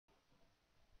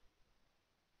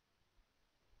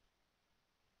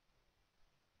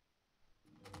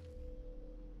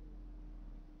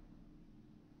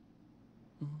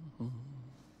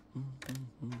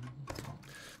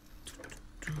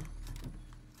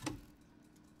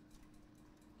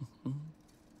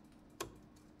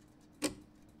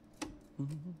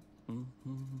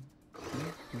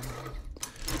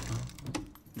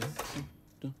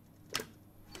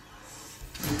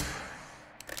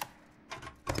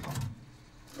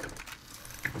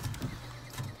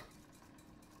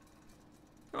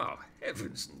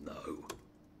heavens, no.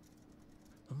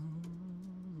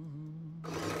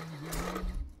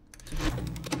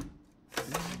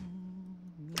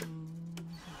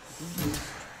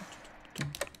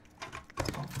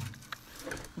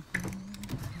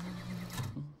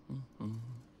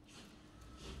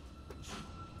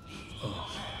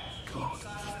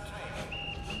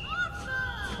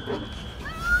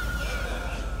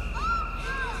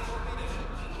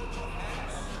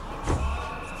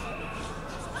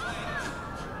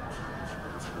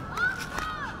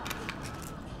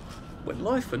 When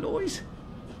life annoys,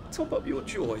 top up your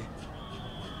joy.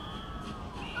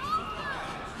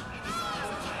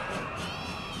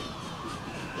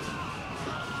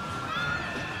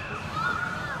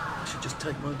 I should just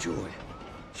take my joy,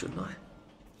 shouldn't I?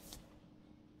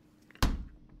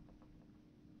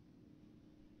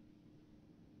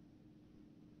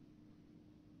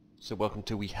 So welcome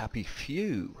to We Happy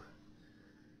Few.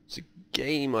 It's a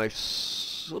game I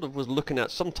sort of was looking at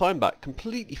some time back,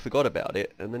 completely forgot about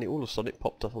it, and then all of a sudden it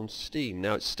popped up on Steam.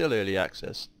 Now it's still early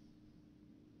access.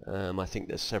 I think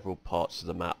there's several parts of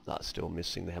the map that are still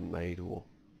missing, they haven't made or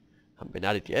haven't been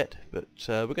added yet, but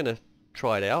we're going to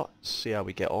try it out, see how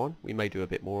we get on. We may do a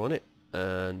bit more on it,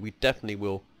 and we definitely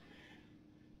will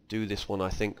do this one, I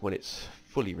think, when it's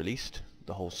fully released,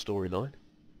 the whole storyline.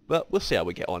 But we'll see how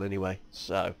we get on anyway.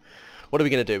 So, what are we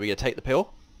going to do? Are we going to take the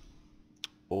pill?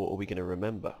 Or are we going to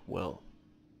remember? Well,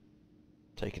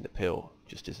 taking the pill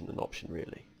just isn't an option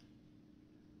really.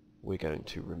 We're going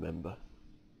to remember.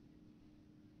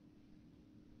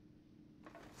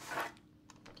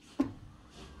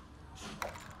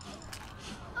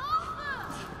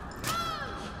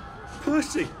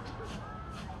 Percy!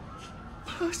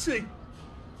 Percy!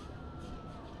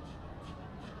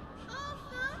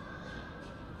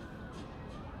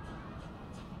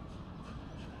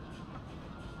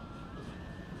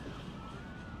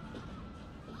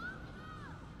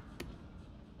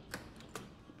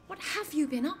 What have you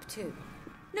been up to?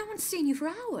 No one's seen you for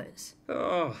hours.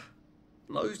 Ah,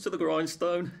 nose to the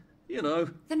grindstone, you know.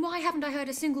 Then why haven't I heard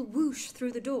a single whoosh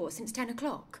through the door since 10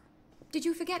 o'clock? Did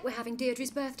you forget we're having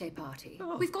Deirdre's birthday party?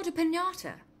 Oh. We've got a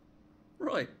piñata.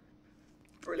 Right.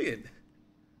 Brilliant.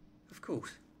 Of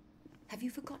course. Have you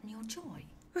forgotten your joy?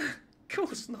 Of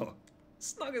course not.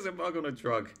 Snug as a bug on a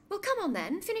drug. Well, come on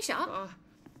then, finish up.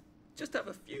 Just have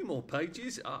a few more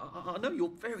pages. I know you're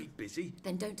very busy.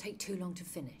 Then don't take too long to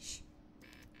finish.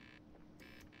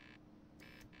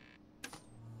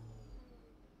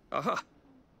 Aha!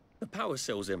 The power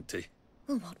cell's empty.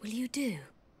 Well, what will you do?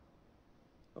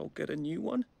 I'll get a new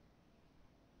one.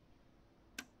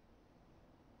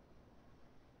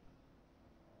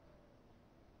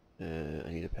 I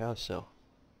need a power cell.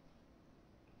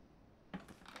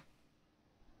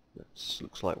 That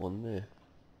looks like one there.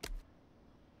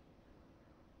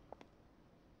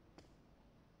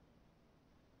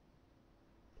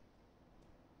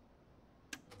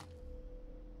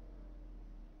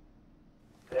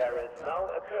 There is now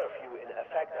a curfew in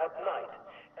effect at night.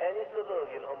 Any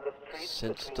civilian on the street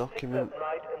Sense between document. 6 at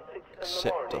night and 6 in the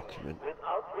Accept morning document.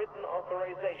 without written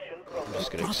authorization from I'm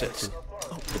just going to accept him.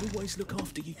 I'll always look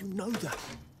after you, you know that.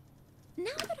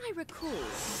 Now that I recall,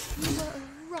 you were a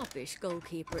rubbish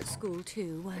goalkeeper at school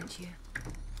too, weren't you?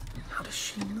 How does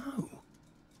she know?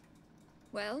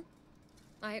 Well,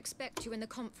 I expect you in the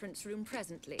conference room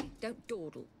presently. Don't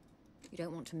dawdle. You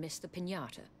don't want to miss the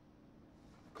piñata.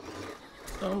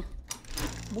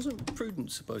 Wasn't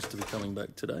Prudence supposed to be coming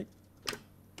back today?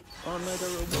 I made her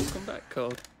a welcome back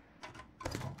card.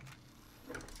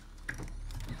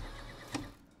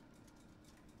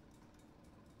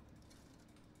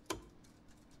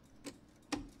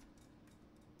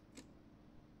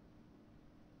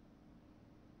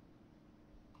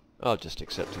 I'll just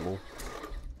accept them all.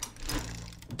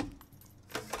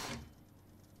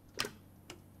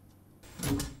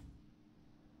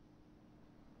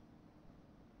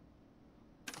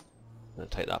 I'll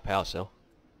take that power cell.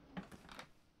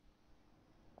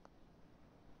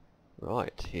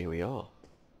 Right, here we are.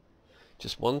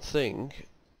 Just one thing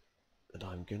that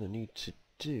I'm going to need to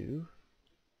do.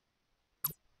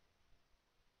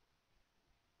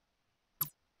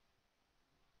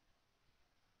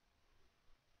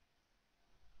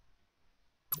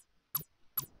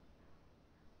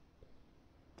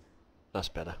 That's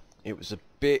better. It was a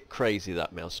bit crazy,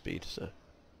 that mouse speed, so...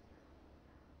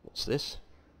 What's this?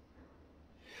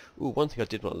 Ooh, one thing I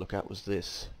did want to look at was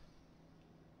this.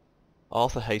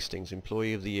 Arthur Hastings,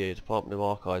 Employee of the Year, Department of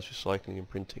Archives, Recycling and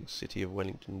Printing, City of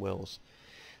Wellington, Wells.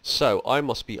 So, I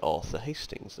must be Arthur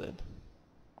Hastings then.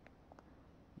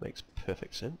 Makes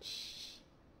perfect sense.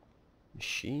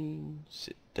 Machine,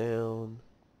 sit down.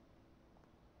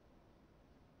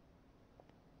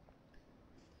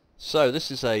 So this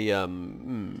is a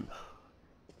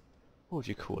what would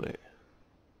you call it?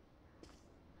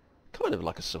 Kind of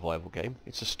like a survival game.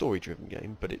 It's a story-driven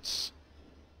game, but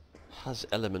has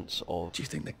elements of... Do you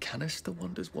think the canister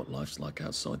wonders what life's like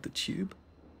outside the tube?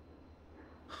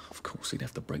 Of course, he'd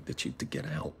have to break the tube to get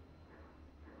out.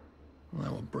 Well,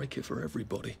 that would break it for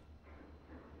everybody.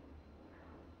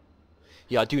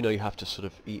 Yeah, I do know you have to sort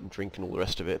of eat and drink and all the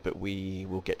rest of it, but we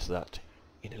will get to that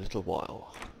in a little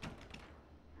while.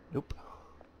 Nope.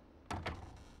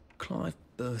 Clive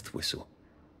Birthwhistle.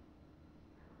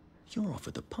 You're off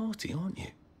at the party, aren't you?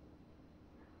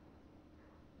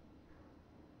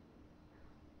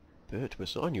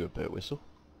 Bird-whistle? I knew a bird-whistle.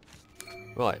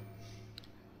 Right.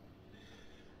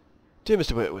 Dear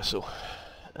Mr. Bird-whistle,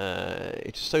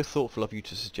 it is so thoughtful of you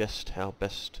to suggest how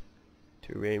best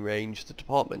to rearrange the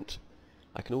department.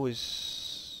 I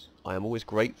am always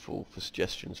grateful for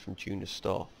suggestions from junior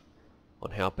staff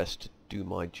on how best to do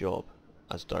my job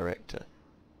as director.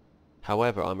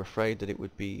 However, I'm afraid that it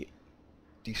would be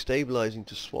destabilizing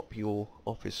to swap your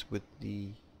office with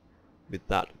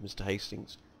that, Mr.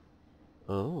 Hastings.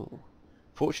 Oh.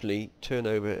 Fortunately,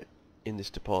 turnover in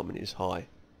this department is high.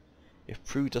 If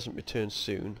Prue doesn't return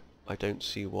soon, I don't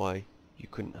see why you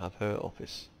couldn't have her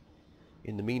office.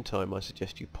 In the meantime, I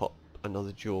suggest you pop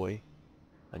another joy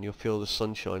and you'll feel the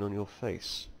sunshine on your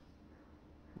face,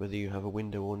 whether you have a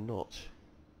window or not.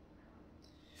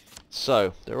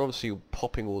 So, they're obviously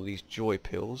popping all these joy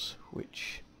pills,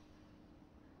 which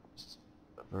is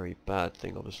a very bad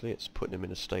thing, obviously. It's putting them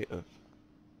in a state of,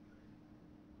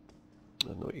 I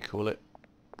don't know what you call it,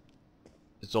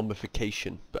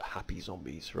 zombification, but happy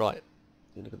zombies. Right,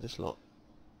 look at this lot.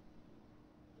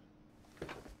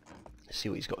 Let's see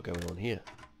what he's got going on here.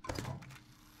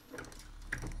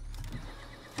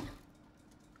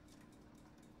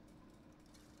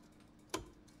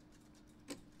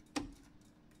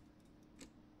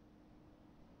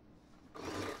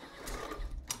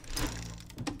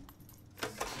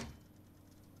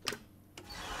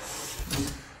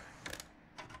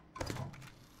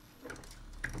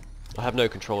 I have no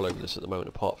control over this at the moment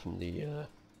apart from the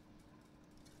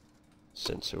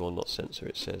censor or not censor.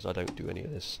 It says I don't do any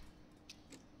of this.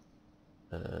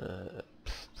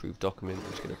 Approve document,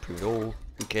 I'm just going to approve it all.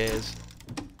 Who cares?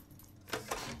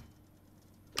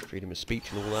 Freedom of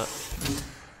speech and all that.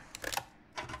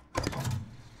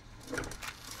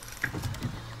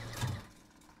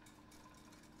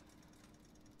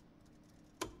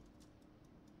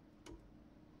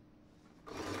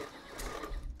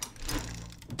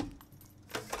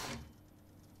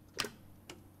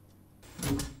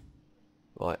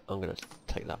 Right, I'm going to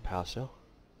take that power cell.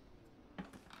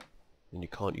 And you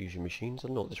can't use your machines. I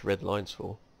don't know what this red line's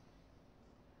for.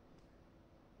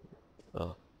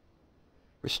 Ah.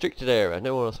 Restricted area.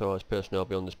 No unauthorized personnel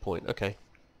beyond this point. Okay.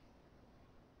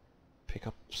 Pick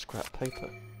up scrap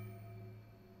paper.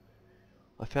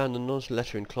 I found an anonymous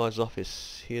letter in Clive's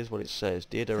office. Here's what it says.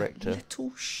 Dear Director...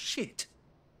 Little shit.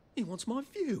 He wants my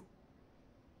view.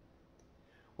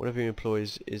 One of your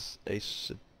employees is a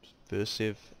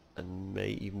subversive and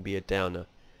may even be a downer.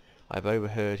 I've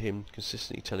overheard him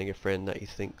consistently telling a friend that he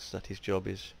thinks that his job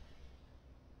is...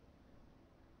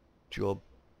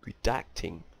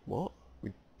 redacting. What?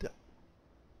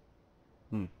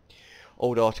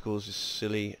 Old articles is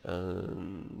silly,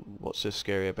 and what's so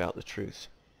scary about the truth?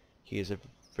 He is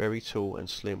very tall and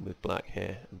slim with black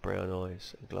hair and brown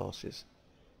eyes and glasses.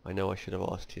 I know I should have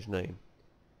asked his name,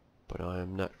 but I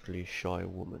am naturally a shy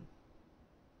woman.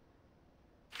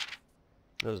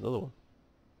 There's another one.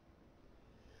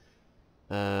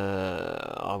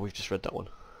 Oh, we've just read that one.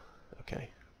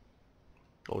 Okay.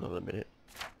 Hold on a minute.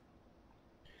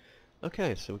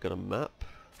 Okay, so we've got a map.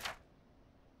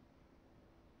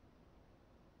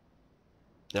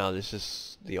 Now this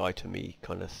is the item-y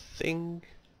kind of thing.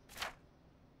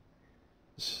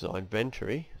 This is our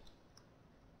inventory.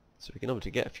 So we can obviously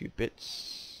get a few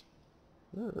bits.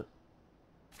 Oh.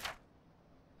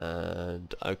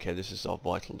 And okay, this is our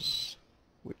vitals,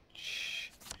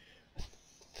 which I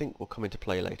think will come into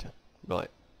play later. Right.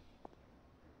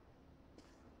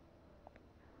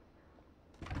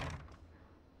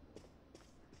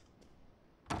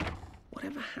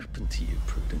 Whatever happened to you,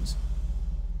 Prudence?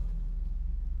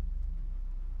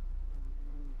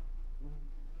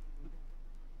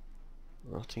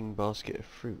 Rotting basket of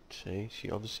fruit, eh? She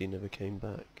obviously never came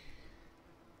back.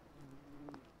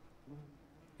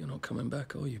 You're not coming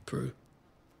back, are you, Prue?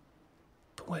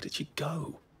 But where did you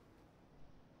go?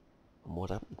 And what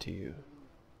happened to you?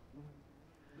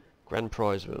 Grand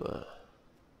prize winner.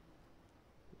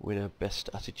 Winner best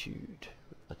attitude.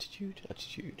 Attitude?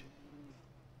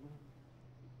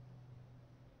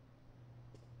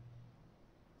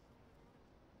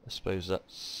 suppose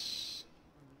that's...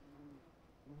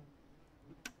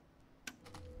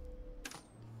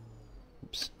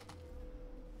 Oops.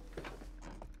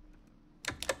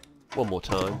 One more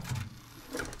time.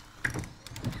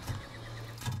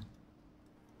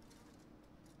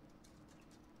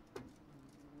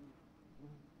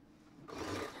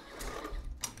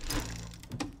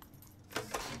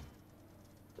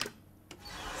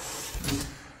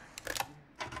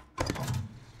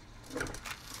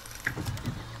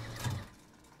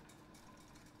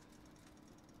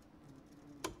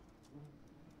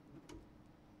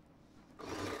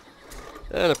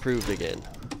 And approved again.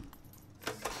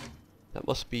 That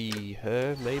must be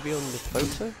her, maybe, on the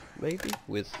photo? Maybe?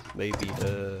 With maybe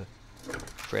her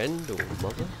friend or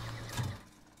mother?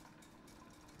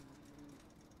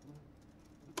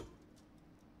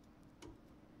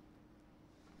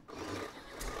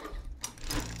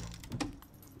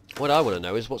 What I want to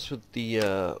know is what's with the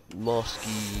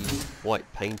masky,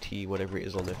 white painty, whatever it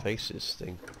is on their faces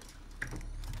thing.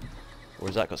 Or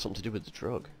has that got something to do with the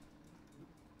drug?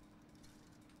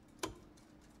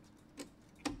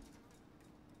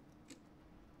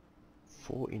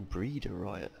 14 breeder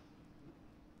riot.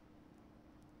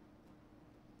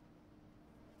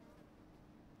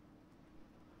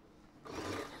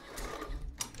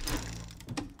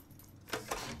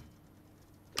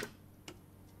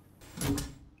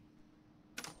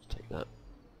 Let's take that.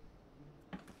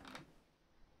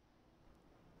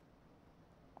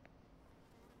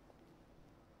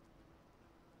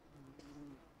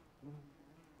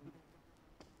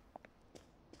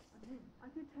 I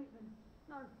did take them.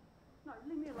 No. No,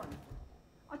 leave me alone.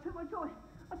 I took my joy.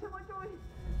 I took my joy.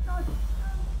 No, no,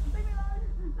 leave me alone.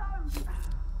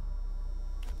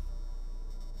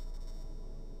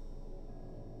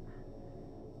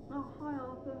 No. Oh, hi,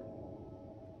 Arthur.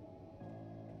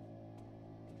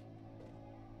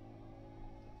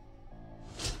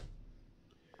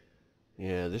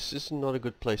 Yeah, this is not a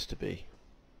good place to be.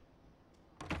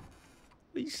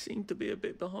 We seem to be a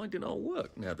bit behind in our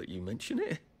work now that you mention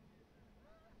it.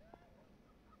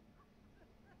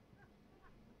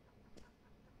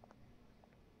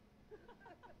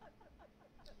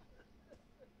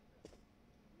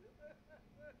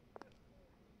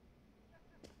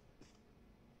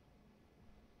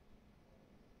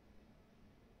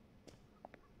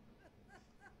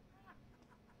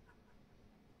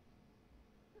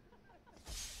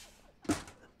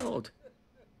 Odd.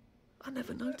 I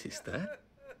never noticed that.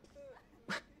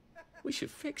 We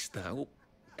should fix that, or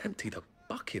empty the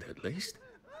bucket at least.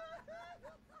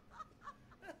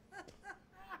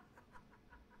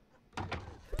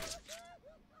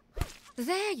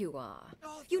 There you are.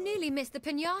 You nearly missed the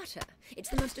piñata. It's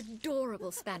the most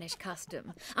adorable Spanish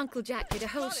custom. Uncle Jack did a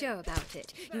whole show about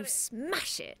it. You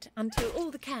smash it until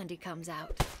all the candy comes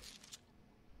out.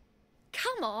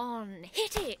 Come on,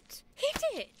 hit it! Hit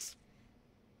it!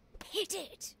 Hit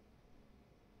it!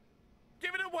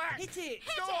 Give it a whack! Hit it!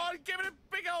 Go on, give it a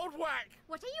big old whack!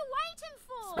 What are you waiting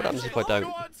for? What happens if I don't?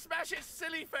 Go on, smash its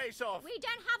silly face off! We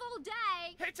don't have all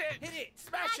day. Hit it! Hit it!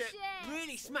 Smash it!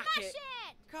 Really smash Smash it!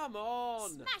 it! Come on!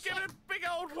 Smash Give it! it a big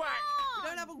old whack! We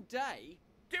don't have all day.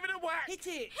 Give it a whack! Hit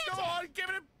it! Go on, give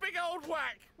it a big old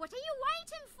whack! What are you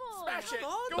waiting for? Smash it! Come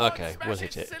on. Go on, Okay, smash we'll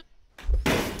hit it. silly-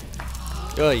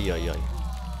 Ay, ay, ay.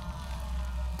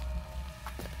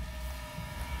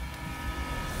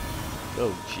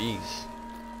 Oh, jeez.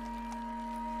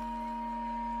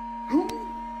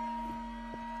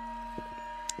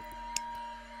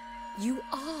 You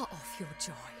are off your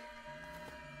joy.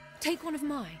 Take one of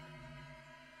mine.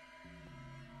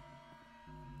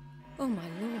 Oh my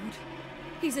lord.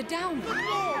 He's a downer.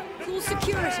 Call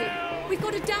security. We've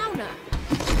got a downer.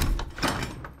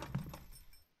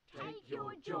 Take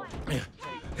your joy.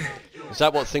 Is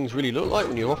that what things really look like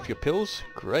when you're off your pills?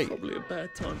 Great. Probably a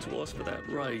bad time to ask for that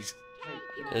raise.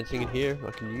 Anything in here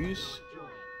I can use?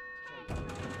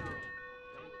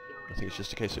 I think it's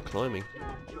just a case of climbing.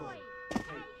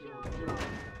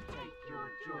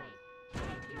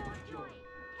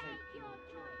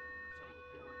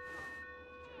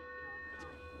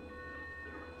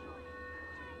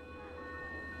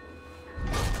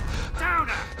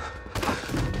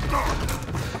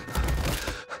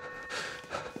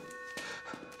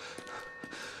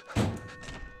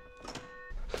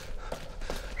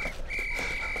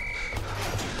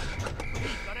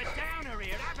 Got a downer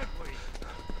here, haven't we?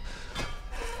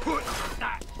 Put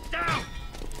that down!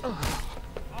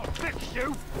 I'll fix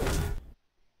you!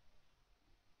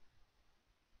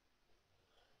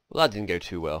 Well, that didn't go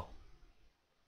too well.